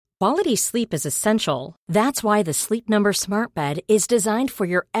Quality sleep is essential. That's why the Sleep Number Smart Bed is designed for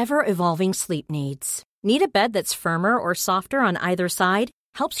your ever-evolving sleep needs. Need a bed that's firmer or softer on either side?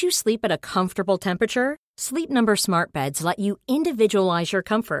 Helps you sleep at a comfortable temperature? Sleep Number Smart Beds let you individualize your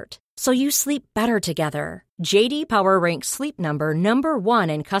comfort, so you sleep better together. J.D. Power ranks Sleep Number number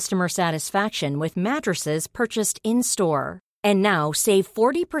 1 in customer satisfaction with mattresses purchased in-store. And now, save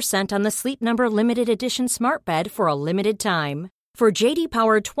 40% on the Sleep Number Limited Edition Smart Bed for a limited time. For J.D.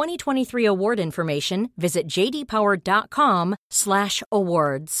 Power 2023 award information, visit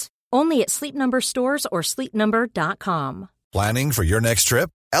jdpower.com/awards. Only at Sleep Number stores or sleepnumber.com. Planning for your next trip?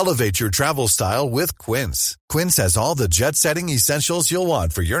 Elevate your travel style with Quince. Quince has all the jet-setting essentials you'll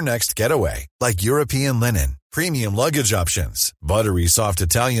want for your next getaway, like European linen, premium luggage options, buttery soft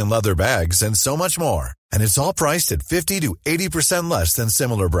Italian leather bags, and so much more. And it's all priced at 50 to 80% less than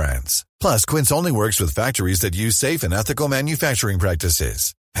similar brands. Plus, Quince only works with factories that use safe and ethical manufacturing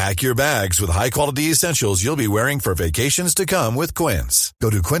practices. Pack your bags with high-quality essentials you'll be wearing for vacations to come with Quince. Go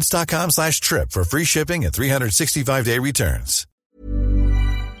to quince.com/trip for free shipping and 365-day returns.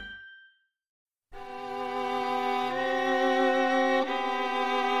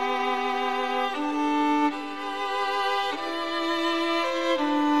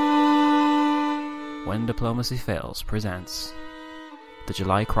 When Diplomacy Fails presents the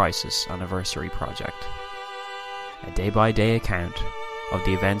July Crisis Anniversary Project, a day-by-day account of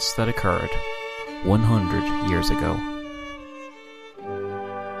the events that occurred 100 years ago.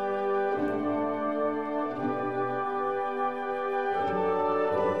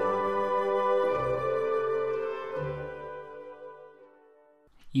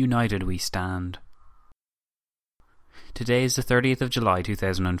 United we stand. Today is the 30th of July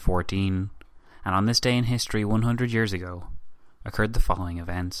 2014, and on this day in history 100 years ago occurred the following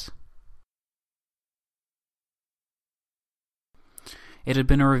events. It had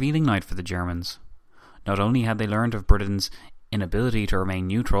been a revealing night for the Germans. Not only had they learned of Britain's inability to remain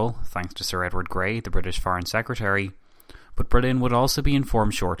neutral, thanks to Sir Edward Grey, the British Foreign Secretary, but Britain would also be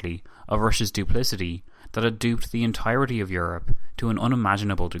informed shortly of Russia's duplicity that had duped the entirety of Europe to an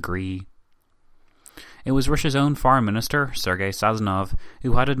unimaginable degree. It was Russia's own Foreign Minister, Sergei Sazonov,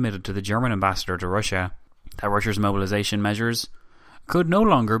 who had admitted to the German ambassador to Russia that Russia's mobilization measures could no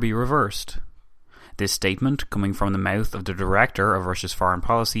longer be reversed. This statement, coming from the mouth of the director of Russia's foreign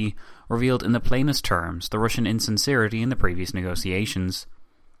policy, revealed in the plainest terms the Russian insincerity in the previous negotiations.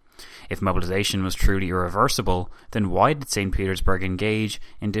 If mobilization was truly irreversible, then why did St. Petersburg engage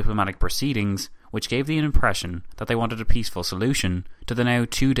in diplomatic proceedings which gave the impression that they wanted a peaceful solution to the now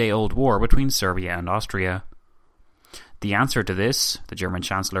 2-day-old war between Serbia and Austria? The answer to this, the German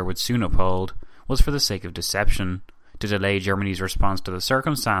Chancellor would soon uphold, was for the sake of deception, to delay Germany's response to the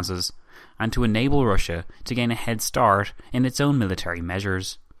circumstances, and to enable Russia to gain a head start in its own military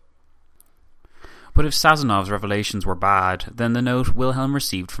measures. But if Sazonov's revelations were bad, then the note Wilhelm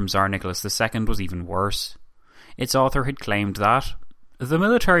received from Tsar Nicholas II was even worse. Its author had claimed that the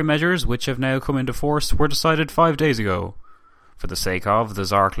military measures which have now come into force were decided 5 days ago, for the sake of, the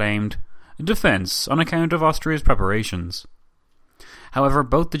Tsar claimed, defence on account of Austria's preparations. However,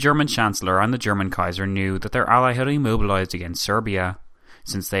 both the German Chancellor and the German Kaiser knew that their ally had immobilized against Serbia,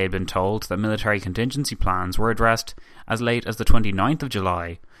 since they had been told that military contingency plans were addressed as late as the 29th of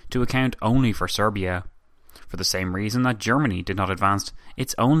July to account only for Serbia, for the same reason that Germany did not advance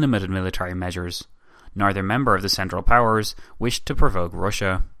its own limited military measures. Neither member of the Central Powers wished to provoke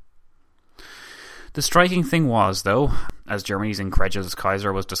Russia. The striking thing was, though, as Germany's incredulous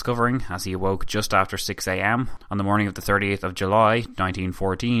Kaiser was discovering as he awoke just after 6 a.m. on the morning of the 30th of July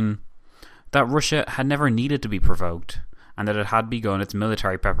 1914, that Russia had never needed to be provoked, and that it had begun its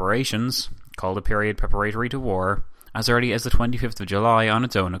military preparations, called a period preparatory to war, as early as the 25th of July on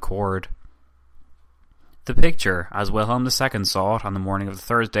its own accord. The picture, as Wilhelm II saw it on the morning of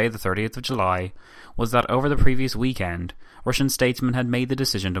Thursday, the 30th of July, was that over the previous weekend, Russian statesmen had made the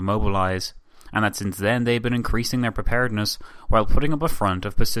decision to mobilize, and that since then they had been increasing their preparedness while putting up a front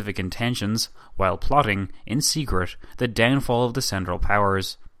of pacific intentions, while plotting, in secret, the downfall of the Central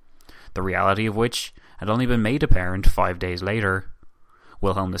Powers, the reality of which had only been made apparent 5 days later.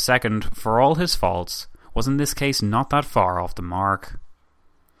 Wilhelm II, for all his faults, was in this case not that far off the mark.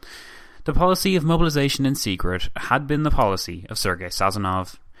 The policy of mobilization in secret had been the policy of Sergei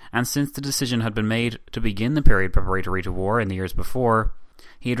Sazonov, and since the decision had been made to begin the period preparatory to war in the years before,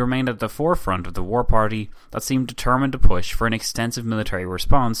 he had remained at the forefront of the war party that seemed determined to push for an extensive military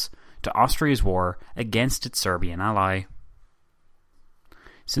response to Austria's war against its Serbian ally.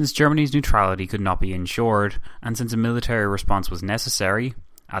 Since Germany's neutrality could not be ensured, and since a military response was necessary,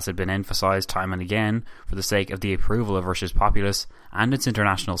 as had been emphasised time and again for the sake of the approval of Russia's populace and its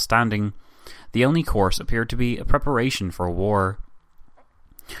international standing, the only course appeared to be a preparation for war.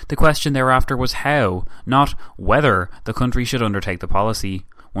 The question thereafter was how, not whether, the country should undertake the policy,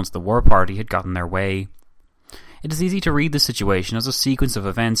 once the war party had gotten their way. It is easy to read the situation as a sequence of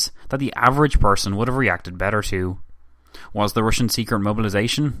events that the average person would have reacted better to. Was the Russian secret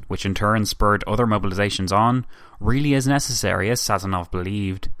mobilization, which in turn spurred other mobilizations on, really as necessary as Sazonov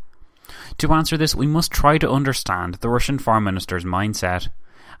believed? To answer this, we must try to understand the Russian Foreign Minister's mindset,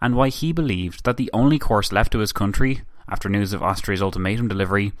 and why he believed that the only course left to his country, after news of Austria's ultimatum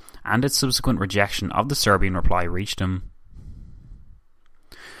delivery and its subsequent rejection of the Serbian reply reached him.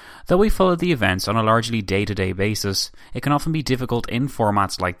 Though we followed the events on a largely day-to-day basis, it can often be difficult in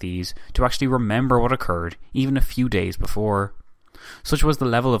formats like these to actually remember what occurred even a few days before. Such was the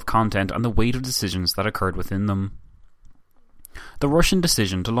level of content and the weight of decisions that occurred within them. The Russian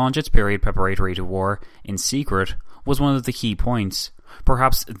decision to launch its period preparatory to war in secret was one of the key points,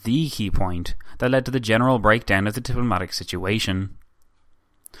 perhaps the key point, that led to the general breakdown of the diplomatic situation.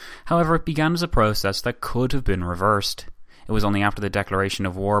 However, it began as a process that could have been reversed. It was only after the declaration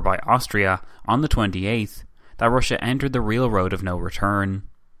of war by Austria on the 28th that Russia entered the real road of no return.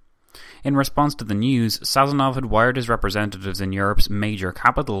 In response to the news, Sazonov had wired his representatives in Europe's major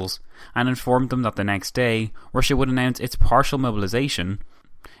capitals and informed them that the next day Russia would announce its partial mobilization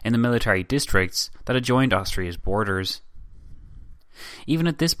in the military districts that adjoined Austria's borders. Even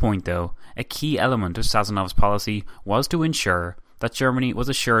at this point, though, a key element of Sazonov's policy was to ensure that Germany was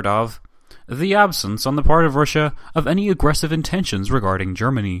assured of the absence on the part of Russia of any aggressive intentions regarding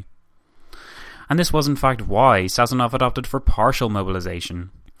Germany. And this was in fact why Sazonov had opted for partial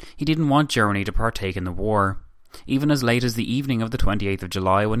mobilization. He didn't want Germany to partake in the war, even as late as the evening of the 28th of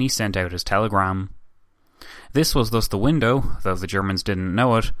July when he sent out his telegram. This was thus the window, though the Germans didn't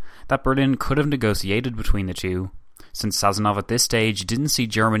know it, that Berlin could have negotiated between the two, since Sazonov at this stage didn't see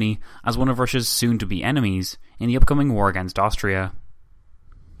Germany as one of Russia's soon-to-be enemies in the upcoming war against Austria.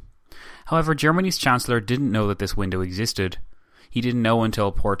 However, Germany's Chancellor didn't know that this window existed. He didn't know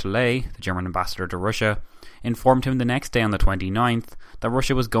until Portelet, the German ambassador to Russia, informed him the next day on the 29th that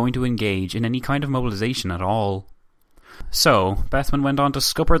Russia was going to engage in any kind of mobilization at all. So, Bethmann went on to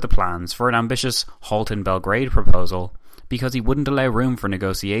scupper the plans for an ambitious halt in Belgrade proposal, because he wouldn't allow room for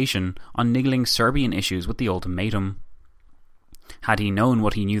negotiation on niggling Serbian issues with the ultimatum. Had he known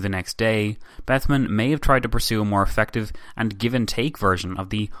what he knew the next day, Bethmann may have tried to pursue a more effective and give-and-take version of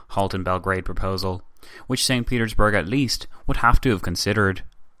the halt in Belgrade proposal, which St. Petersburg at least would have to have considered.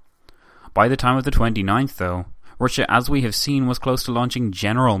 By the time of the 29th, though, Russia, as we have seen, was close to launching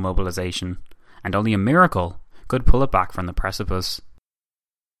general mobilization, and only a miracle could pull it back from the precipice.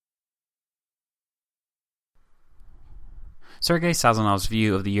 Sergei Sazonov's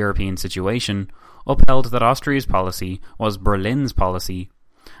view of the European situation upheld that Austria's policy was Berlin's policy,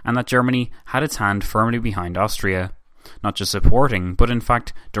 and that Germany had its hand firmly behind Austria, not just supporting, but in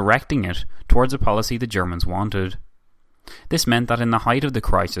fact directing it towards a policy the Germans wanted. This meant that in the height of the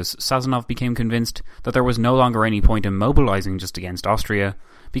crisis, Sazonov became convinced that there was no longer any point in mobilizing just against Austria,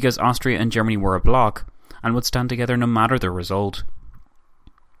 because Austria and Germany were a bloc, and would stand together no matter the result.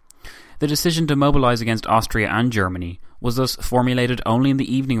 The decision to mobilize against Austria and Germany was thus formulated only in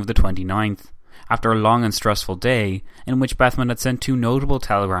the evening of the 29th, after a long and stressful day in which Bethmann had sent two notable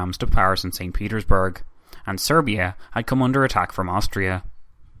telegrams to Paris and St. Petersburg, and Serbia had come under attack from Austria.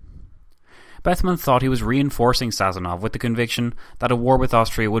 Bethmann thought he was reinforcing Sazonov with the conviction that a war with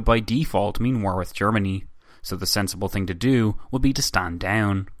Austria would by default mean war with Germany, so the sensible thing to do would be to stand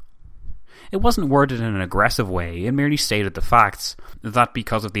down. It wasn't worded in an aggressive way, it merely stated the facts, that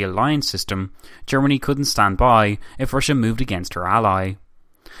because of the alliance system, Germany couldn't stand by if Russia moved against her ally.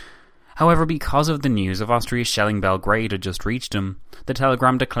 However, because of the news of Austria's shelling Belgrade had just reached him, the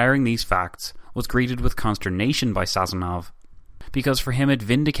telegram declaring these facts was greeted with consternation by Sazonov, because for him it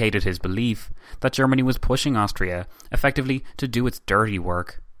vindicated his belief that Germany was pushing Austria effectively to do its dirty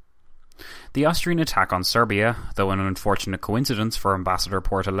work. The Austrian attack on Serbia, though an unfortunate coincidence for Ambassador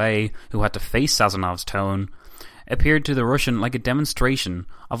Portelet, who had to face Sazonov's tone, appeared to the Russian like a demonstration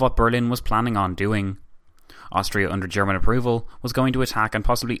of what Berlin was planning on doing. Austria, under German approval, was going to attack and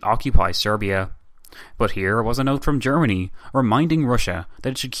possibly occupy Serbia. But here was a note from Germany reminding Russia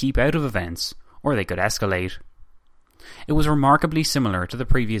that it should keep out of events, or they could escalate. It was remarkably similar to the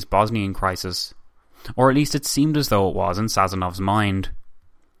previous Bosnian crisis, or at least it seemed as though it was in Sazonov's mind.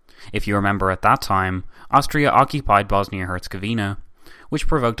 If you remember, at that time, Austria occupied Bosnia-Herzegovina, which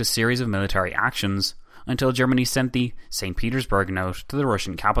provoked a series of military actions until Germany sent the St. Petersburg note to the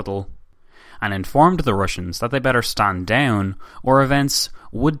Russian capital. and informed the Russians that they better stand down or events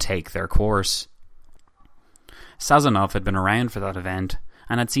would take their course. Sazonov had been around for that event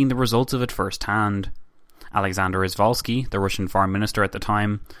and had seen the results of it firsthand. Alexander Izvolsky, the Russian foreign minister at the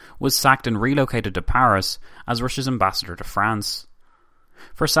time, was sacked and relocated to Paris as Russia's ambassador to France.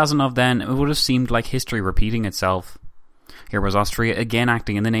 For Sazonov then, it would have seemed like history repeating itself. Here was Austria again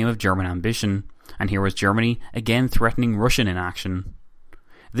acting in the name of German ambition, and here was Germany again threatening Russian inaction.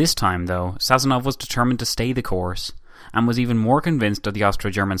 This time, though, Sazonov was determined to stay the course, and was even more convinced of the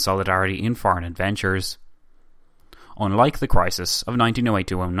Austro-German solidarity in foreign adventures. Unlike the crisis of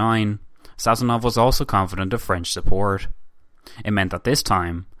 1908-09, Sazonov was also confident of French support. It meant that this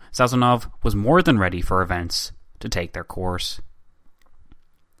time, Sazonov was more than ready for events to take their course.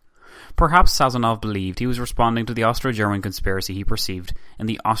 Perhaps Sazonov believed he was responding to the Austro-German conspiracy he perceived in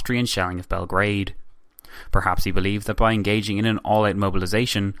the Austrian shelling of Belgrade. Perhaps he believed that by engaging in an all-out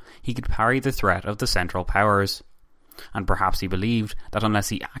mobilization, he could parry the threat of the Central Powers. And perhaps he believed that unless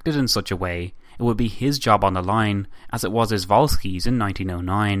he acted in such a way, it would be his job on the line, as it was Izvolsky's in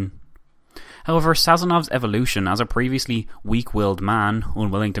 1909. However, Sazonov's evolution as a previously weak-willed man,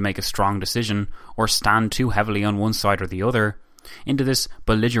 unwilling to make a strong decision or stand too heavily on one side or the other, into this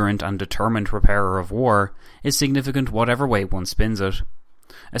belligerent and determined preparer of war, is significant whatever way one spins it,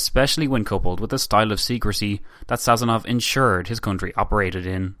 especially when coupled with the style of secrecy that Sazonov ensured his country operated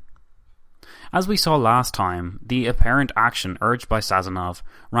in. As we saw last time, the apparent action urged by Sazonov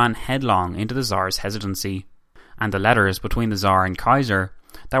ran headlong into the Tsar's hesitancy, and the letters between the Tsar and Kaiser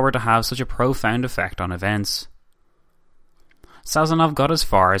that were to have such a profound effect on events. Sazonov got as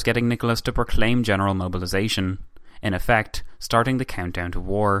far as getting Nicholas to proclaim general mobilization, in effect starting the countdown to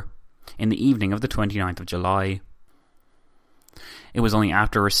war, in the evening of the 29th of July. It was only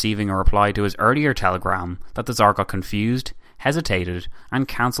after receiving a reply to his earlier telegram that the Tsar got confused, hesitated, and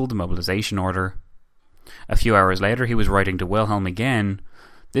cancelled the mobilization order. A few hours later he was writing to Wilhelm again,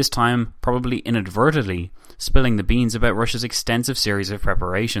 this time probably inadvertently spilling the beans about Russia's extensive series of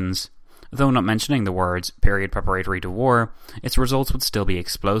preparations. Though not mentioning the words period preparatory to war, its results would still be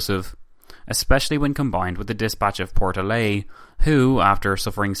explosive, especially when combined with the dispatch of Portelet, who, after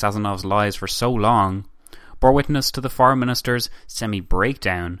suffering Sazonov's lies for so long, bore witness to the foreign minister's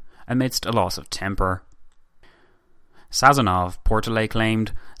semi-breakdown amidst a loss of temper. Sazonov, Portelet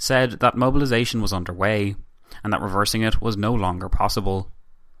claimed, said that mobilization was underway, and that reversing it was no longer possible.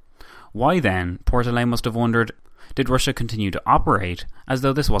 Why then, Portelet must have wondered, did Russia continue to operate as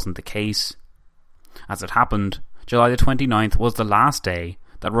though this wasn't the case? As it happened, July the 29th was the last day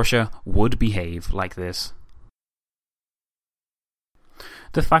that Russia would behave like this.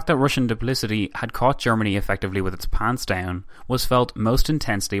 The fact that Russian duplicity had caught Germany effectively with its pants down was felt most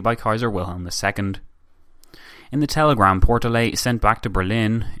intensely by Kaiser Wilhelm II. In the telegram Portelet sent back to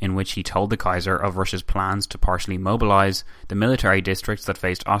Berlin, in which he told the Kaiser of Russia's plans to partially mobilize the military districts that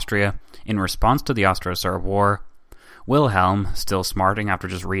faced Austria in response to the Austro-Serb War, Wilhelm, still smarting after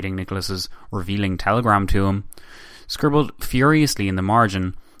just reading Nicholas's revealing telegram to him, scribbled furiously in the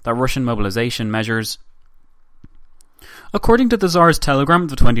margin that Russian mobilization measures, according to the Tsar's telegram of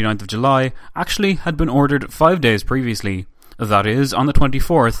the 29th of July, actually had been ordered 5 days previously, that is, on the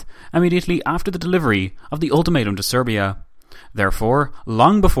 24th, immediately after the delivery of the ultimatum to Serbia. Therefore,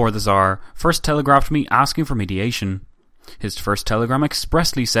 long before the Tsar first telegraphed me asking for mediation. His first telegram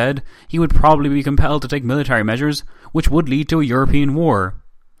expressly said he would probably be compelled to take military measures which would lead to a European war.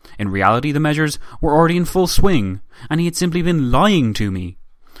 In reality, the measures were already in full swing, and he had simply been lying to me.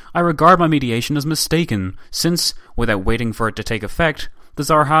 I regard my mediation as mistaken, since, without waiting for it to take effect, the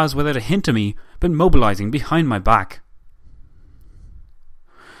Tsar has, without a hint to me, been mobilizing behind my back.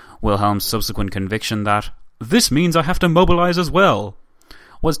 Wilhelm's subsequent conviction that, "this means I have to mobilize as well,"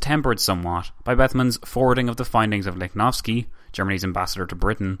 was tempered somewhat by Bethman's forwarding of the findings of Lichnowsky, Germany's ambassador to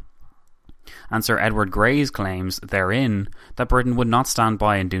Britain, and Sir Edward Grey's claims therein that Britain would not stand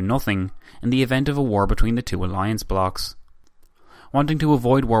by and do nothing in the event of a war between the two alliance blocs. Wanting to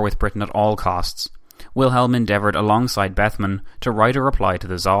avoid war with Britain at all costs, Wilhelm endeavoured alongside Bethmann to write a reply to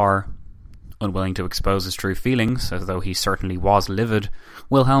the Tsar. Unwilling to expose his true feelings, as though he certainly was livid,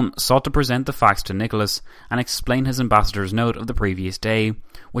 Wilhelm sought to present the facts to Nicholas and explain his ambassador's note of the previous day,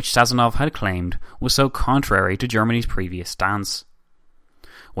 which Sazonov had claimed was so contrary to Germany's previous stance.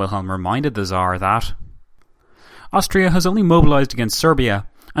 Wilhelm reminded the Tsar that Austria has only mobilized against Serbia,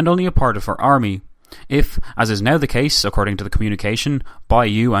 and only a part of her army. If, as is now the case, according to the communication by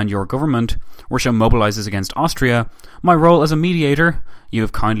you and your government, Russia mobilizes against Austria, my role as a mediator, you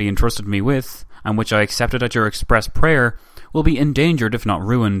have kindly entrusted me with, and which I accepted at your express prayer, will be endangered if not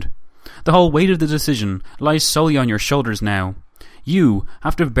ruined. The whole weight of the decision lies solely on your shoulders now. You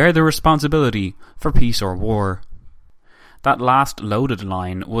have to bear the responsibility for peace or war." That last loaded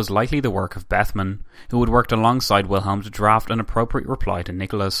line was likely the work of Bethmann, who had worked alongside Wilhelm to draft an appropriate reply to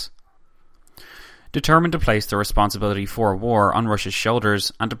Nicholas. Determined to place the responsibility for war on Russia's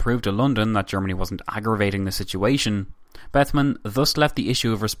shoulders and to prove to London that Germany wasn't aggravating the situation, Bethmann thus left the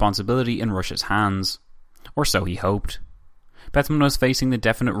issue of responsibility in Russia's hands. Or so he hoped. Bethmann was facing the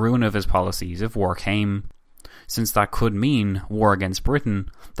definite ruin of his policies if war came, since that could mean war against Britain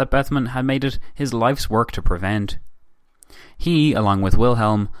that Bethmann had made it his life's work to prevent. He, along with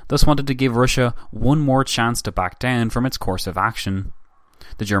Wilhelm, thus wanted to give Russia one more chance to back down from its course of action.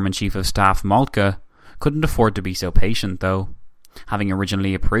 The German Chief of Staff, Moltke, couldn't afford to be so patient, though. Having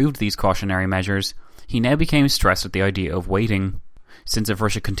originally approved these cautionary measures, he now became stressed at the idea of waiting, since if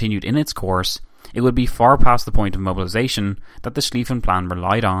Russia continued in its course, it would be far past the point of mobilization that the Schlieffen Plan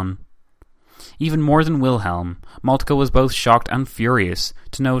relied on. Even more than Wilhelm, Moltke was both shocked and furious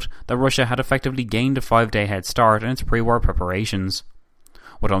to note that Russia had effectively gained a 5-day head start in its pre-war preparations.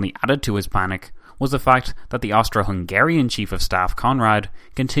 What only added to his panic was the fact that the Austro-Hungarian Chief of Staff, Conrad,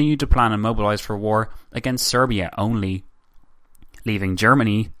 continued to plan and mobilize for war against Serbia only, leaving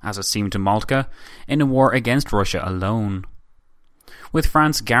Germany, as it seemed to Moltke, in a war against Russia alone. With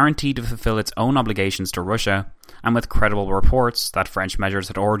France guaranteed to fulfill its own obligations to Russia, and with credible reports that French measures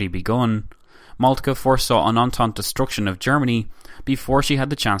had already begun, Moltke foresaw an Entente destruction of Germany before she had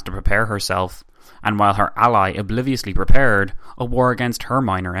the chance to prepare herself, and while her ally obliviously prepared a war against her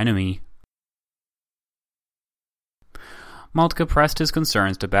minor enemy. Moltke pressed his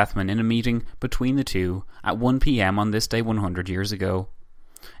concerns to Bethmann in a meeting between the two at 1 p.m. on this day 100 years ago,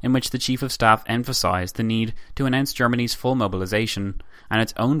 in which the Chief of Staff emphasized the need to announce Germany's full mobilization and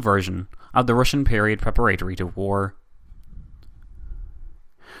its own version of the Russian period preparatory to war.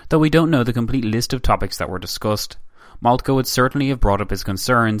 Though we don't know the complete list of topics that were discussed, Moltke would certainly have brought up his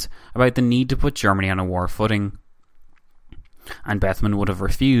concerns about the need to put Germany on a war footing. And Bethmann would have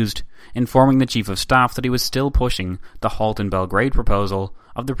refused, informing the Chief of Staff that he was still pushing the halt in Belgrade proposal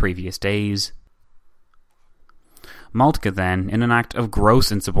of the previous days. Moltke then, in an act of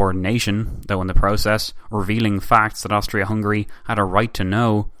gross insubordination, though in the process revealing facts that Austria-Hungary had a right to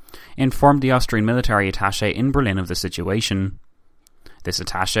know, informed the Austrian military attaché in Berlin of the situation. This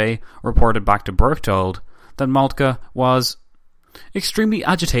attaché reported back to Berchtold that Moltke was extremely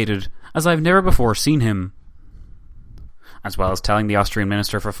agitated, as I've never before seen him, as well as telling the Austrian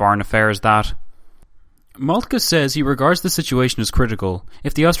Minister for Foreign Affairs that Moltke says he regards the situation as critical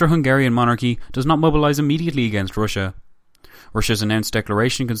if the Austro-Hungarian monarchy does not mobilize immediately against Russia. Russia's announced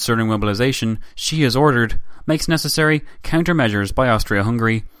declaration concerning mobilization she has ordered makes necessary countermeasures by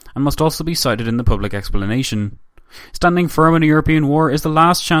Austria-Hungary and must also be cited in the public explanation. Standing firm in a European war is the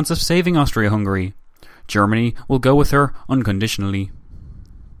last chance of saving Austria-Hungary. Germany will go with her unconditionally.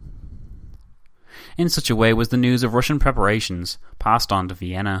 In such a way was the news of Russian preparations passed on to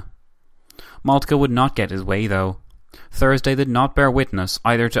Vienna. Moltke would not get his way, though. Thursday did not bear witness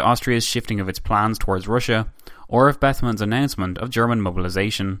either to Austria's shifting of its plans towards Russia or of Bethmann's announcement of German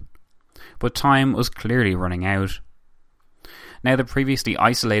mobilization. But time was clearly running out. Now the previously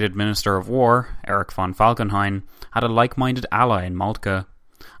isolated Minister of War, Erich von Falkenhayn, had a like-minded ally in Moltke,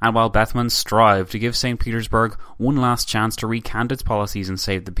 and while Bethmann strived to give St. Petersburg one last chance to recant its policies and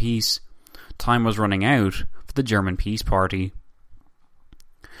save the peace, time was running out for the German Peace Party.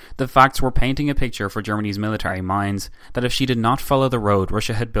 The facts were painting a picture for Germany's military minds that if she did not follow the road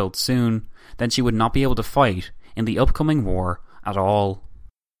Russia had built soon, then she would not be able to fight in the upcoming war at all.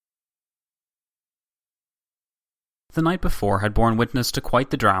 The night before had borne witness to quite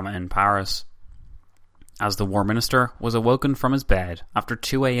the drama in Paris, as the War Minister was awoken from his bed after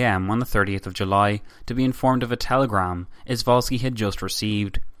 2 a.m. on the 30th of July to be informed of a telegram Izvolsky had just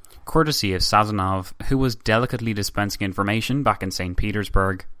received, courtesy of Sazonov, who was delicately dispensing information back in St.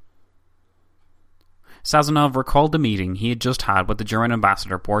 Petersburg. Sazonov recalled the meeting he had just had with the German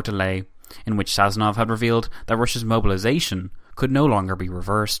ambassador Bortelais, in which Sazonov had revealed that Russia's mobilization could no longer be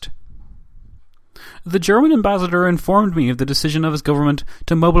reversed. The German ambassador informed me of the decision of his government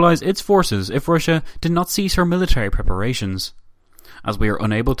to mobilize its forces if Russia did not cease her military preparations. As we are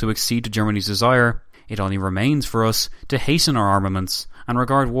unable to accede to Germany's desire, it only remains for us to hasten our armaments and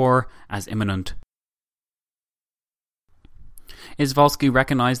regard war as imminent. Izvolsky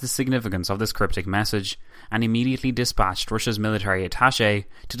recognized the significance of this cryptic message and immediately dispatched Russia's military attaché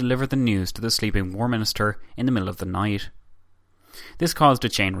to deliver the news to the sleeping War Minister in the middle of the night. This caused a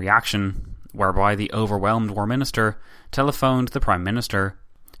chain reaction, whereby the overwhelmed War Minister telephoned the Prime Minister,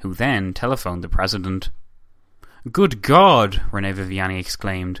 who then telephoned the President. "Good God!" René Viviani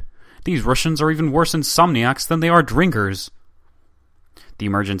exclaimed. "These Russians are even worse insomniacs than they are drinkers." The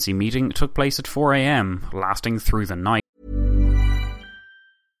emergency meeting took place at 4 a.m, lasting through the night.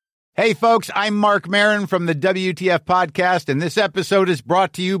 Hey folks, I'm Mark Maron from the WTF Podcast, and this episode is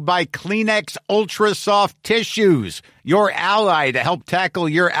brought to you by Kleenex Ultra Soft Tissues, your ally to help tackle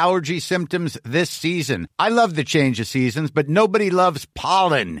your allergy symptoms this season. I love the change of seasons, but nobody loves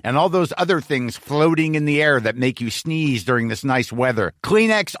pollen and all those other things floating in the air that make you sneeze during this nice weather.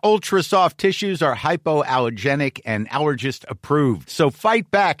 Kleenex Ultra Soft Tissues are hypoallergenic and allergist approved, so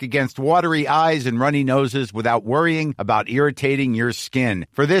fight back against watery eyes and runny noses without worrying about irritating your skin.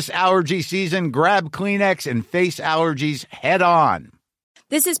 For this allergy season, grab Kleenex and face allergies head on.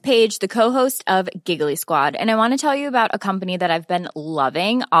 This is Paige, the co-host of Giggly Squad, and I want to tell you about a company that I've been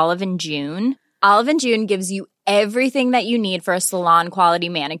loving, Olive & June. Olive & June gives you everything that you need for a salon-quality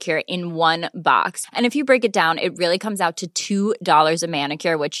manicure in one box. And if you break it down, it really comes out to $2 a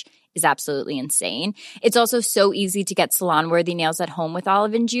manicure, which is absolutely insane. It's also so easy to get salon-worthy nails at home with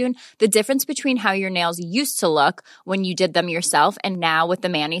Olive & June. The difference between how your nails used to look when you did them yourself and now with the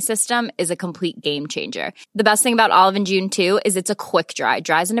Mani system is a complete game changer. The best thing about Olive & June, too, is it's a quick dry.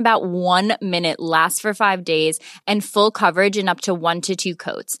 Dries in about 1 minute, lasts for 5 days, and full coverage in up to 1 to 2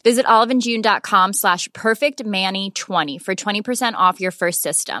 coats. Visit oliveandjune.com/perfectmani20 for 20% off your first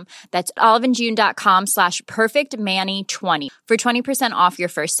system. That's oliveandjune.com/perfectmani20 for 20% off your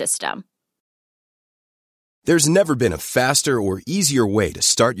first system. There's never been a faster or easier way to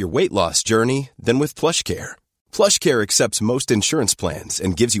start your weight loss journey than with PlushCare. PlushCare accepts most insurance plans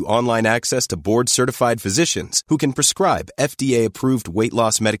and gives you online access to board-certified physicians who can prescribe FDA-approved weight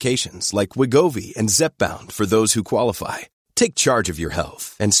loss medications like Wegovy and Zepbound for those who qualify. Take charge of your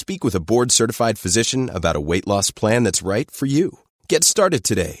health and speak with a board-certified physician about a weight loss plan that's right for you. Get started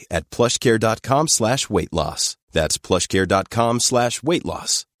today at plushcare.com/weight-loss. That's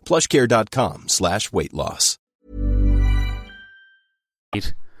plushcare.com/weight-loss. plushcare.com/weight-loss.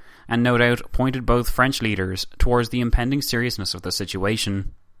 And no doubt pointed both French leaders towards the impending seriousness of the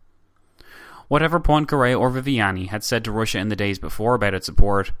situation. Whatever Poincaré or Viviani had said to Russia in the days before about its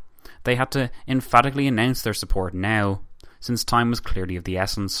support, they had to emphatically announce their support now, since time was clearly of the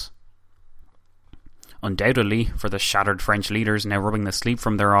essence. Undoubtedly, for the shattered French leaders now rubbing the sleep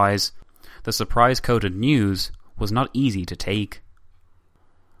from their eyes, the surprise-coated news was not easy to take.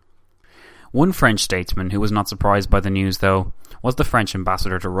 One French statesman who was not surprised by the news, though, was the French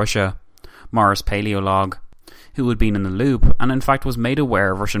ambassador to Russia, Maurice Paléologue, who had been in the loop and in fact was made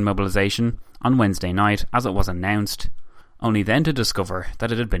aware of Russian mobilization on Wednesday night as it was announced, only then to discover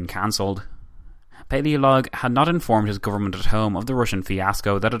that it had been cancelled. Paléologue had not informed his government at home of the Russian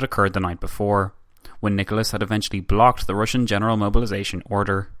fiasco that had occurred the night before, when Nicholas had eventually blocked the Russian general mobilization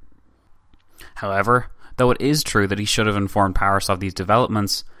order. However, though it is true that he should have informed Paris of these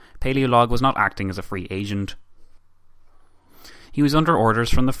developments, Paléologue was not acting as a free agent. He was under orders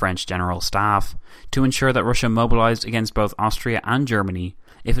from the French General Staff to ensure that Russia mobilized against both Austria and Germany,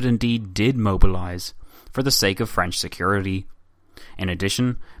 if it indeed did mobilize, for the sake of French security. In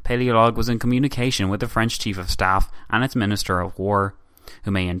addition, Paléologue was in communication with the French Chief of Staff and its Minister of War,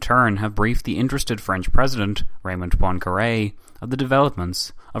 who may in turn have briefed the interested French President, Raymond Poincaré, of the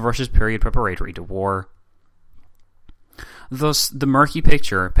developments of Russia's period preparatory to war. Thus, the murky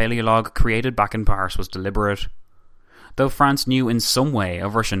picture Paléologue created back in Paris was deliberate. Though France knew in some way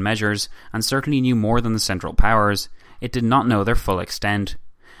of Russian measures, and certainly knew more than the Central Powers, it did not know their full extent,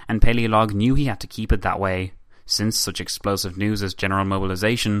 and Paléologue knew he had to keep it that way, since such explosive news as general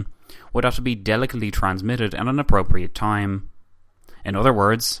mobilization would have to be delicately transmitted at an appropriate time. In other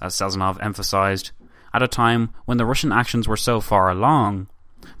words, as Sazonov emphasized, at a time when the Russian actions were so far along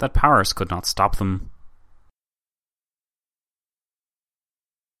that Paris could not stop them.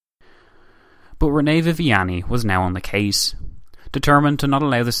 But René Viviani was now on the case. Determined to not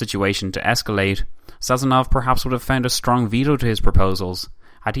allow the situation to escalate, Sazonov perhaps would have found a strong veto to his proposals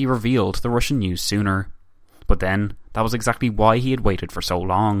had he revealed the Russian news sooner. But then, that was exactly why he had waited for so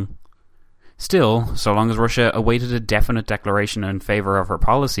long. Still, so long as Russia awaited a definite declaration in favour of her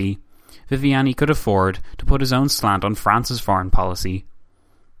policy, Viviani could afford to put his own slant on France's foreign policy.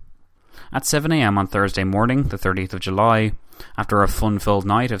 At 7 a.m. on Thursday morning, the 30th of July, after a fun-filled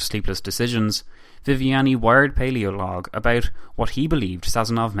night of sleepless decisions, Viviani wired Paléologue about what he believed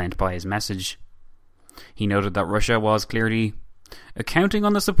Sazonov meant by his message. He noted that Russia was clearly counting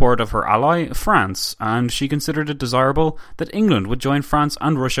on the support of her ally, France, and she considered it desirable that England would join France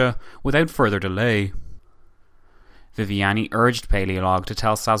and Russia without further delay. Viviani urged Paléologue to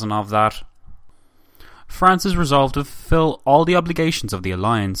tell Sazonov that France is resolved to fulfill all the obligations of the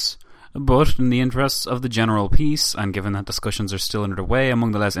alliance, But in the interests of the general peace, and given that discussions are still underway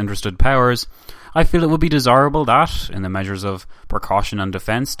among the less interested powers, I feel it would be desirable that, in the measures of precaution and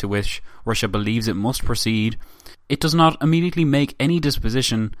defence to which Russia believes it must proceed, it does not immediately make any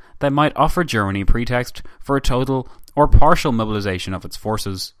disposition that might offer Germany pretext for a total or partial mobilisation of its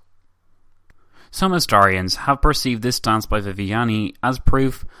forces. Some historians have perceived this stance by Viviani as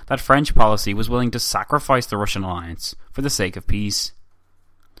proof that French policy was willing to sacrifice the Russian alliance for the sake of peace.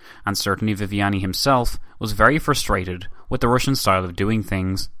 And certainly Viviani himself was very frustrated with the Russian style of doing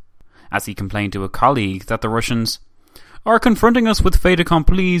things, as he complained to a colleague that the Russians are confronting us with fait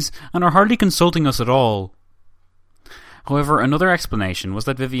accomplis and are hardly consulting us at all. However, another explanation was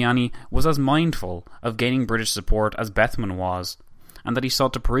that Viviani was as mindful of gaining British support as Bethmann was, and that he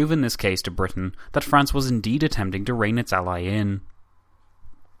sought to prove in this case to Britain that France was indeed attempting to rein its ally in.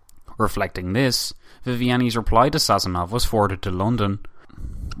 Reflecting this, Viviani's reply to Sazonov was forwarded to London,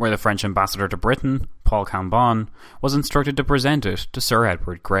 where the French ambassador to Britain, Paul Cambon, was instructed to present it to Sir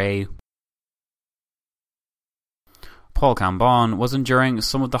Edward Grey. Paul Cambon was enduring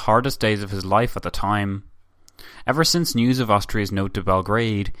some of the hardest days of his life at the time. Ever since news of Austria's note to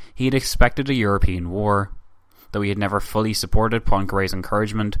Belgrade, he had expected a European war. Though he had never fully supported Poincaré's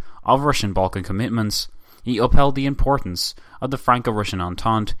encouragement of Russian Balkan commitments, he upheld the importance of the Franco-Russian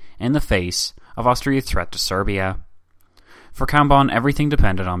Entente in the face of Austria's threat to Serbia. For Cambon, everything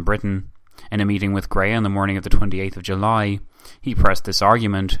depended on Britain. In a meeting with Grey on the morning of the 28th of July, he pressed this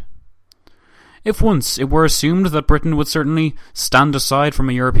argument. If once it were assumed that Britain would certainly stand aside from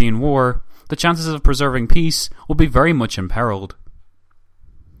a European war, the chances of preserving peace would be very much imperilled.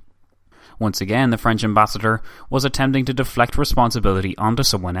 Once again, the French ambassador was attempting to deflect responsibility onto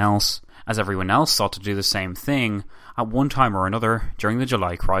someone else, as everyone else sought to do the same thing at one time or another during the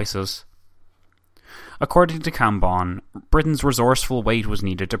July crisis. According to Cambon, Britain's resourceful weight was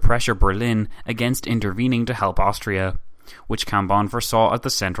needed to pressure Berlin against intervening to help Austria, which Cambon foresaw as the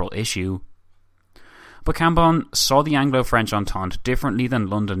central issue. But Cambon saw the Anglo-French Entente differently than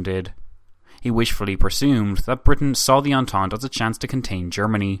London did. He wishfully presumed that Britain saw the Entente as a chance to contain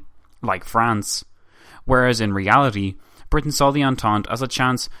Germany, like France, whereas in reality, Britain saw the Entente as a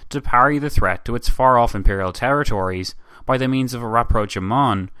chance to parry the threat to its far-off imperial territories by the means of a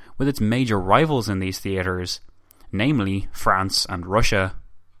rapprochement with its major rivals in these theatres, namely France and Russia.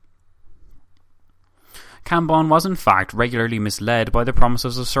 Cambon was in fact regularly misled by the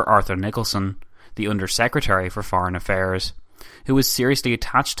promises of Sir Arthur Nicholson, the Under-Secretary for Foreign Affairs, who was seriously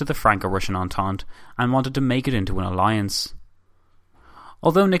attached to the Franco-Russian Entente and wanted to make it into an alliance.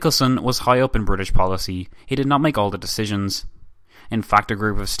 Although Nicholson was high up in British policy, he did not make all the decisions. In fact, a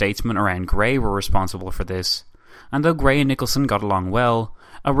group of statesmen around Grey were responsible for this, and though Grey and Nicholson got along well,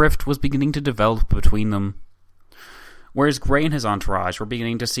 a rift was beginning to develop between them. Whereas Grey and his entourage were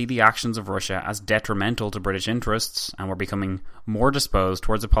beginning to see the actions of Russia as detrimental to British interests, and were becoming more disposed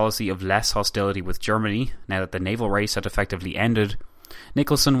towards a policy of less hostility with Germany, now that the naval race had effectively ended,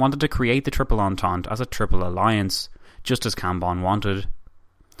 Nicholson wanted to create the Triple Entente as a triple alliance, just as Cambon wanted.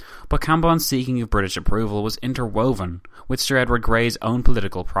 But Cambon's seeking of British approval was interwoven with Sir Edward Grey's own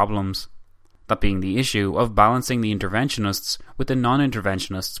political problems, that being the issue of balancing the interventionists with the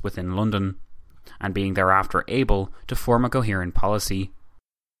non-interventionists within London, and being thereafter able to form a coherent policy.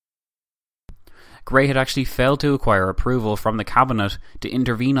 Grey had actually failed to acquire approval from the Cabinet to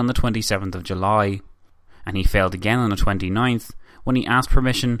intervene on the 27th of July, and he failed again on the 29th when he asked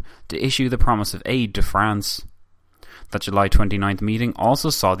permission to issue the promise of aid to France. That July 29th meeting also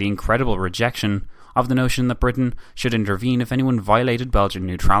saw the incredible rejection of the notion that Britain should intervene if anyone violated Belgian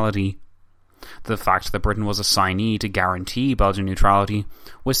neutrality. The fact that Britain was a signee to guarantee Belgian neutrality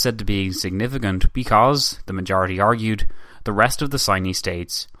was said to be significant because, the majority argued, the rest of the signee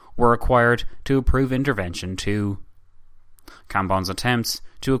states were required to approve intervention too. Cambon's attempts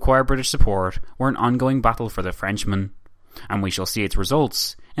to acquire British support were an ongoing battle for the Frenchmen, and we shall see its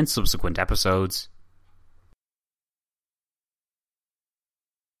results in subsequent episodes.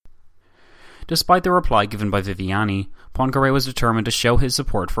 Despite the reply given by Viviani, Poincaré was determined to show his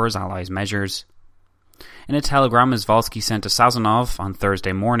support for his allies' measures. In a telegram Izvolsky sent to Sazonov on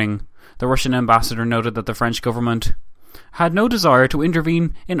Thursday morning, the Russian ambassador noted that the French government had no desire to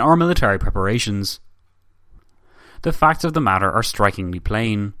intervene in our military preparations. The facts of the matter are strikingly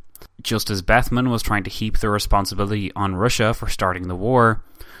plain. Just as Bethmann was trying to heap the responsibility on Russia for starting the war,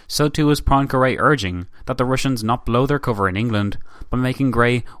 so too was Poincaré urging that the Russians not blow their cover in England by making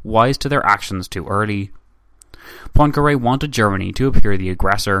Grey wise to their actions too early. Poincaré wanted Germany to appear the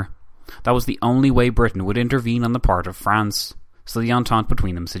aggressor. That was the only way Britain would intervene on the part of France, so the entente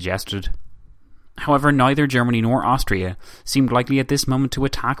between them suggested. However, neither Germany nor Austria seemed likely at this moment to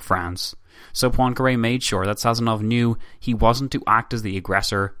attack France, so Poincaré made sure that Sazonov knew he wasn't to act as the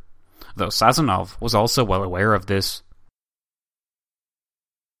aggressor, though Sazonov was also well aware of this.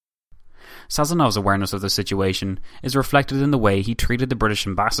 Sazonov's awareness of the situation is reflected in the way he treated the British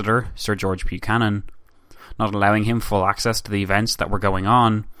ambassador, Sir George Buchanan, not allowing him full access to the events that were going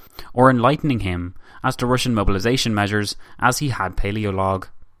on, or enlightening him as to Russian mobilization measures as he had Paleolog.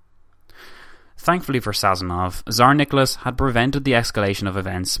 Thankfully for Sazonov, Tsar Nicholas had prevented the escalation of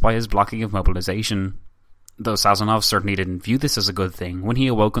events by his blocking of mobilization, though Sazonov certainly didn't view this as a good thing when he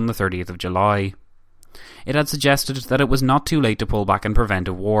awoke on the 30th of July. It had suggested that it was not too late to pull back and prevent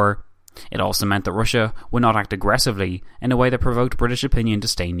a war. It also meant that Russia would not act aggressively in a way that provoked British opinion to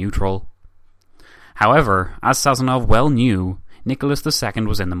stay neutral. However, as Sazonov well knew, Nicholas II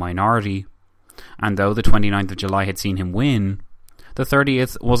was in the minority, and though the 29th of July had seen him win, the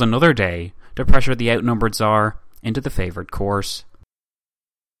 30th was another day to pressure the outnumbered Tsar into the favoured course.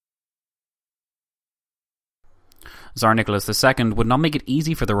 Tsar Nicholas II would not make it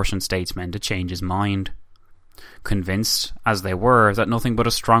easy for the Russian statesmen to change his mind. Convinced, as they were, that nothing but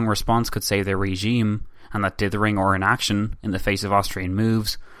a strong response could save their regime, and that dithering or inaction, in the face of Austrian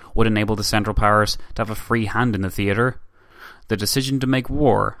moves, would enable the Central Powers to have a free hand in the theatre, the decision to make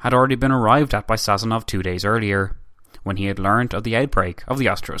war had already been arrived at by Sazonov 2 days earlier, when he had learnt of the outbreak of the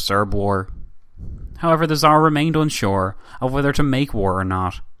Austro-Serb War. However, the Tsar remained unsure of whether to make war or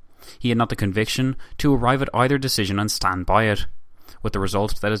not. He had not the conviction to arrive at either decision and stand by it, with the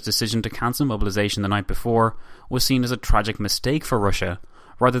result that his decision to cancel mobilization the night before was seen as a tragic mistake for Russia,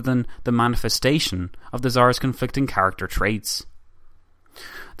 rather than the manifestation of the Tsar's conflicting character traits.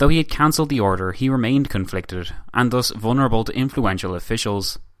 Though he had cancelled the order, he remained conflicted, and thus vulnerable to influential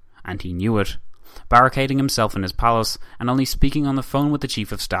officials, and he knew it, barricading himself in his palace and only speaking on the phone with the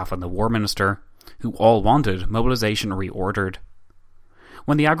Chief of Staff and the War Minister, who all wanted mobilization reordered.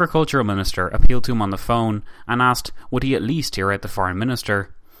 When the Agricultural Minister appealed to him on the phone and asked would he at least hear out the Foreign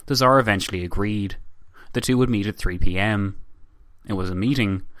Minister, the Tsar eventually agreed. The two would meet at 3 p.m. It was a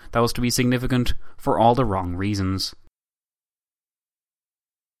meeting that was to be significant for all the wrong reasons.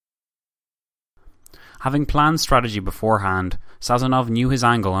 Having planned strategy beforehand, Sazonov knew his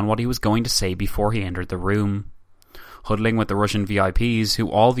angle on what he was going to say before he entered the room. Huddling with the Russian VIPs, who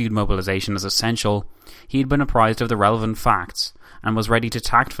all viewed mobilization as essential, he had been apprised of the relevant facts, and was ready to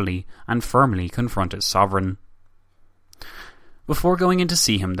tactfully and firmly confront his sovereign. Before going in to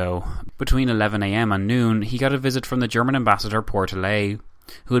see him, though, between 11 a.m. and noon, he got a visit from the German ambassador Portelet,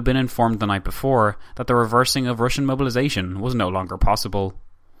 who had been informed the night before that the reversing of Russian mobilization was no longer possible,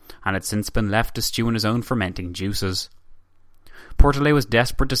 and had since been left to stew in his own fermenting juices. Portelet was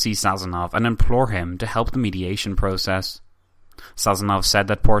desperate to see Sazonov and implore him to help the mediation process. Sazonov said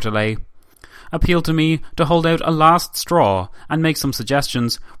that Portelet appealed to me to hold out a last straw and make some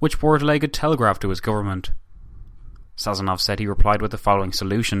suggestions which Portelet could telegraph to his government. Sazonov said he replied with the following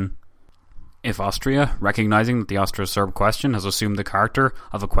solution. If Austria, recognising that the Austro-Serb question has assumed the character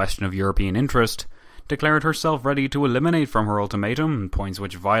of a question of European interest, declared herself ready to eliminate from her ultimatum points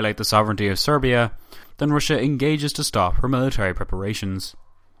which violate the sovereignty of Serbia, then Russia engages to stop her military preparations.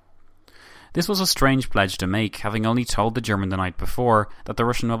 This was a strange pledge to make, having only told the German the night before that the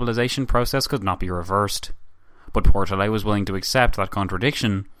Russian mobilization process could not be reversed. But Portelet was willing to accept that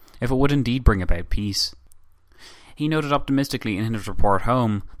contradiction if it would indeed bring about peace. He noted optimistically in his report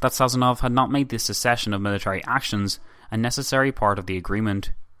home that Sazonov had not made this cessation of military actions a necessary part of the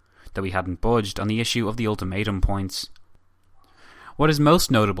agreement, though he hadn't budged on the issue of the ultimatum points. What is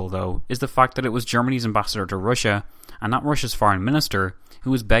most notable, though, is the fact that it was Germany's ambassador to Russia, and not Russia's foreign minister,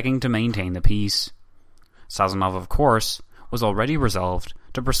 who was begging to maintain the peace. Sazonov, of course, was already resolved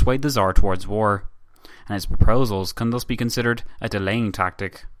to persuade the Tsar towards war, and his proposals can thus be considered a delaying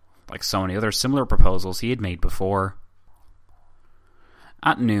tactic, like so many other similar proposals he had made before.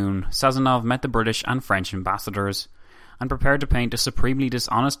 At noon, Sazonov met the British and French ambassadors, and prepared to paint a supremely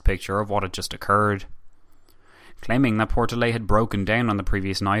dishonest picture of what had just occurred. Claiming that Portelet had broken down on the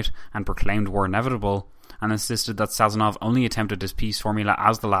previous night and proclaimed war inevitable, and insisted that Sazonov only attempted his peace formula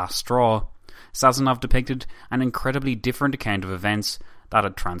as the last straw, Sazonov depicted an incredibly different account of events that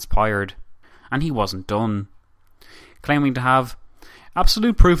had transpired, and he wasn't done. Claiming to have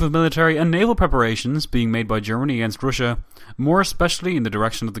absolute proof of military and naval preparations being made by Germany against Russia, more especially in the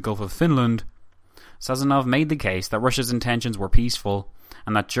direction of the Gulf of Finland, Sazonov made the case that Russia's intentions were peaceful,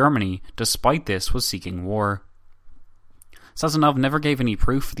 and that Germany, despite this, was seeking war. Sazonov never gave any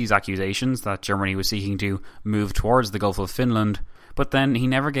proof of these accusations that Germany was seeking to move towards the Gulf of Finland, but then he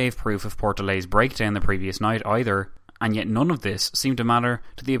never gave proof of Portelet's breakdown the previous night either, and yet none of this seemed to matter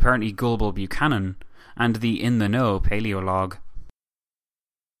to the apparently gullible Buchanan and the in-the-know Paleolog.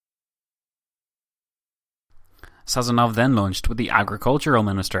 Sazonov then lunched with the agricultural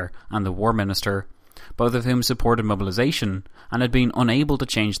minister and the war minister, both of whom supported mobilization and had been unable to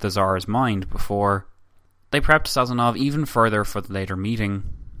change the Tsar's mind before. They prepped Sazonov even further for the later meeting.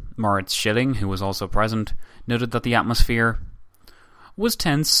 Moritz Schilling, who was also present, noted that the atmosphere was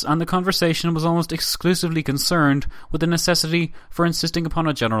tense and the conversation was almost exclusively concerned with the necessity for insisting upon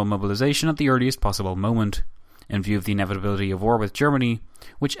a general mobilization at the earliest possible moment, in view of the inevitability of war with Germany,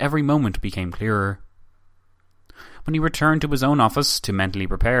 which every moment became clearer. When he returned to his own office to mentally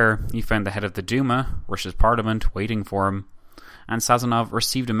prepare, he found the head of the Duma, Russia's parliament, waiting for him, and Sazonov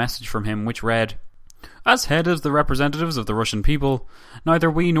received a message from him which read, "As head of the representatives of the Russian people, neither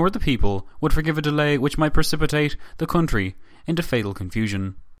we nor the people would forgive a delay which might precipitate the country into fatal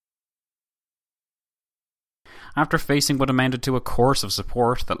confusion." After facing what amounted to a course of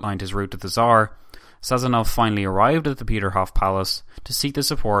support that lined his route to the Tsar, Sazonov finally arrived at the Peterhof Palace to seek the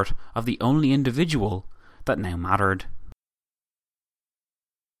support of the only individual that now mattered.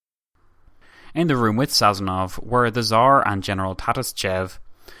 In the room with Sazonov were the Tsar and General Tatashev,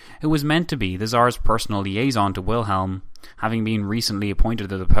 who was meant to be the Tsar's personal liaison to Wilhelm, having been recently appointed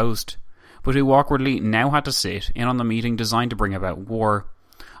to the post, but who awkwardly now had to sit in on the meeting designed to bring about war,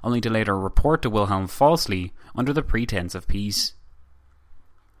 only to later report to Wilhelm falsely under the pretense of peace.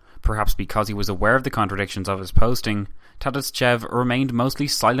 Perhaps because he was aware of the contradictions of his posting, Tatashev remained mostly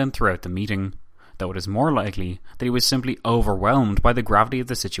silent throughout the meeting, though it is more likely that he was simply overwhelmed by the gravity of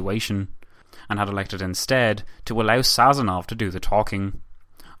the situation, and had elected instead to allow Sazonov to do the talking,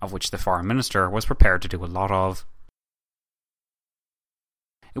 of which the foreign minister was prepared to do a lot of.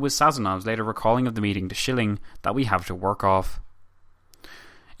 It was Sazonov's later recalling of the meeting to Schilling that we have to work off.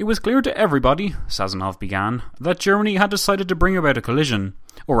 "It was clear to everybody," Sazonov began, "that Germany had decided to bring about a collision,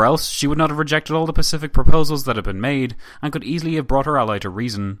 or else she would not have rejected all the Pacific proposals that had been made, and could easily have brought her ally to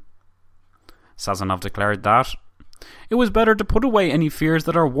reason." Sazonov declared that "it was better to put away any fears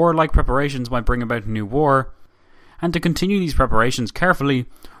that our warlike preparations might bring about a new war, and to continue these preparations carefully,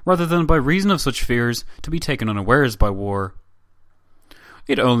 rather than by reason of such fears to be taken unawares by war."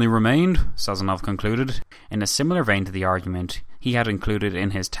 It only remained, Sazonov concluded, in a similar vein to the argument he had included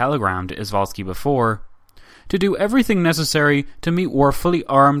in his telegram to Izvolsky before, to do everything necessary to meet war fully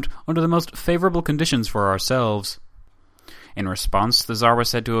armed under the most favourable conditions for ourselves. In response, the Tsar was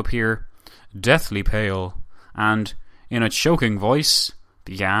said to appear deathly pale, and, in a choking voice,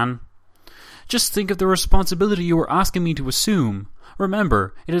 began, "Just think of the responsibility you are asking me to assume.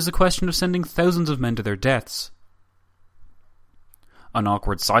 Remember, it is a question of sending thousands of men to their deaths." An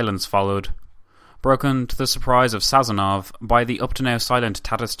awkward silence followed, broken to the surprise of Sazonov by the up-to-now silent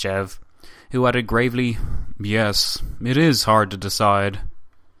Tatashev, who added gravely, "Yes, it is hard to decide."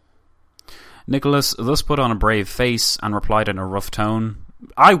 Nicholas thus put on a brave face and replied in a rough tone,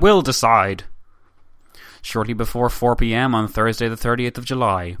 "I will decide." Shortly before 4 p.m. on Thursday the 30th of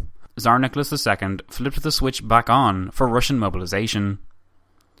July, Tsar Nicholas II flipped the switch back on for Russian mobilization.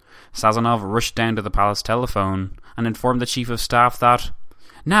 Sazonov rushed down to the palace telephone and informed the Chief of Staff that,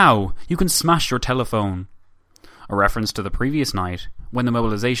 "Now, you can smash your telephone," a reference to the previous night, when the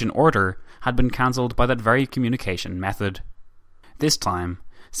mobilization order had been cancelled by that very communication method. This time,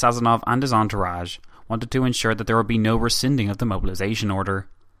 Sazonov and his entourage wanted to ensure that there would be no rescinding of the mobilization order.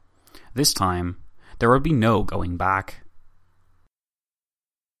 This time, there would be no going back.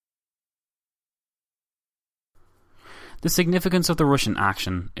 The significance of the Russian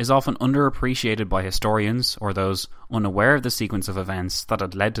action is often underappreciated by historians or those unaware of the sequence of events that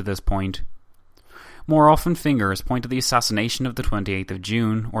had led to this point. More often fingers point to the assassination of the 28th of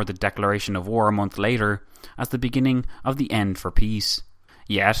June or the declaration of war a month later as the beginning of the end for peace.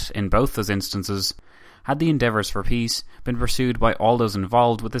 Yet, in both those instances, had the endeavours for peace been pursued by all those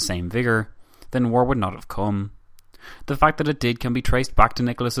involved with the same vigour, then war would not have come. The fact that it did can be traced back to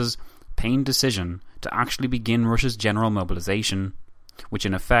Nicholas's pained decision to actually begin Russia's general mobilization, which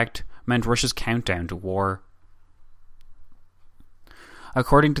in effect meant Russia's countdown to war.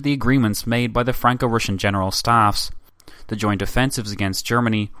 According to the agreements made by the Franco-Russian general staffs, the joint offensives against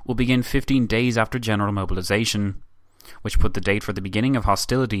Germany will begin 15 days after general mobilization, which put the date for the beginning of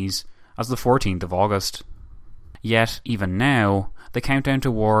hostilities as the 14th of August. Yet, even now, the countdown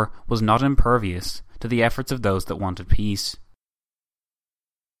to war was not impervious to the efforts of those that wanted peace.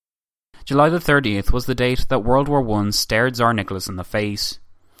 July the 30th was the date that World War I stared Tsar Nicholas in the face,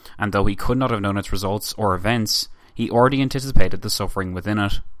 and though he could not have known its results or events, he already anticipated the suffering within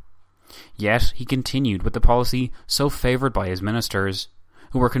it. Yet he continued with the policy so favoured by his ministers,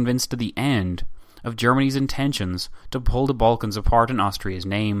 who were convinced to the end of Germany's intentions to pull the Balkans apart in Austria's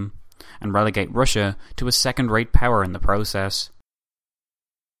name, and relegate Russia to a second-rate power in the process.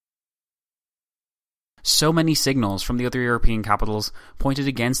 So many signals from the other European capitals pointed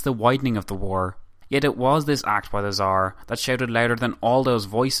against the widening of the war, yet it was this act by the Tsar that shouted louder than all those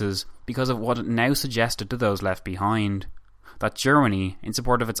voices because of what it now suggested to those left behind. That Germany, in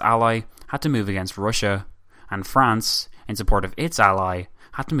support of its ally, had to move against Russia, and France, in support of its ally,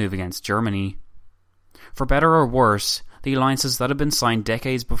 had to move against Germany. For better or worse, the alliances that had been signed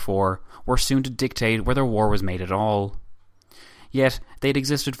decades before were soon to dictate whether war was made at all. Yet they had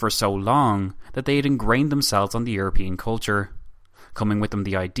existed for so long that they had ingrained themselves on the European culture, coming with them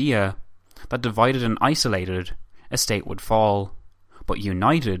the idea that divided and isolated, a state would fall, but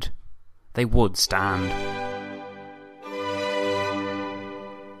united, they would stand.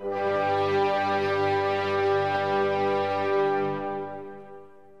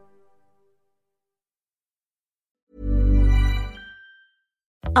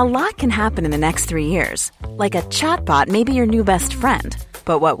 A lot can happen in the next 3 years. Like a chatbot may be your new best friend.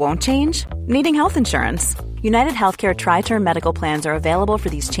 But what won't change? Needing health insurance. United Healthcare Tri-Term Medical Plans are available for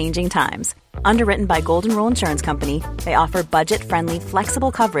these changing times. Underwritten by Golden Rule Insurance Company, they offer budget-friendly,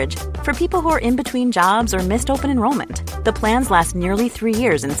 flexible coverage for people who are in between jobs or missed open enrollment. The plans last nearly 3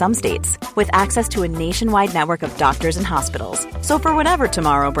 years in some states, with access to a nationwide network of doctors and hospitals. So for whatever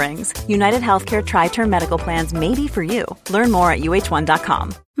tomorrow brings, United Healthcare Tri-Term Medical Plans may be for you. Learn more at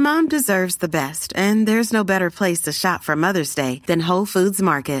uh1.com. Mom deserves the best, and there's no better place to shop for Mother's Day than Whole Foods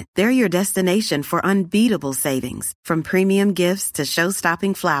Market. They're your destination for unbeatable savings, from premium gifts to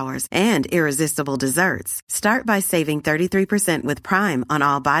show-stopping flowers and irresistible desserts. Start by saving 33% with Prime on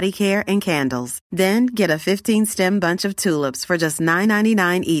all body care and candles. Then get a 15-stem bunch of tulips for just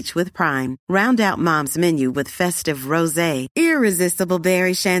 $9.99 each with Prime. Round out Mom's menu with festive rosé, irresistible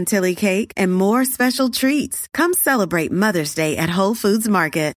berry chantilly cake, and more special treats. Come celebrate Mother's Day at Whole Foods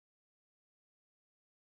Market.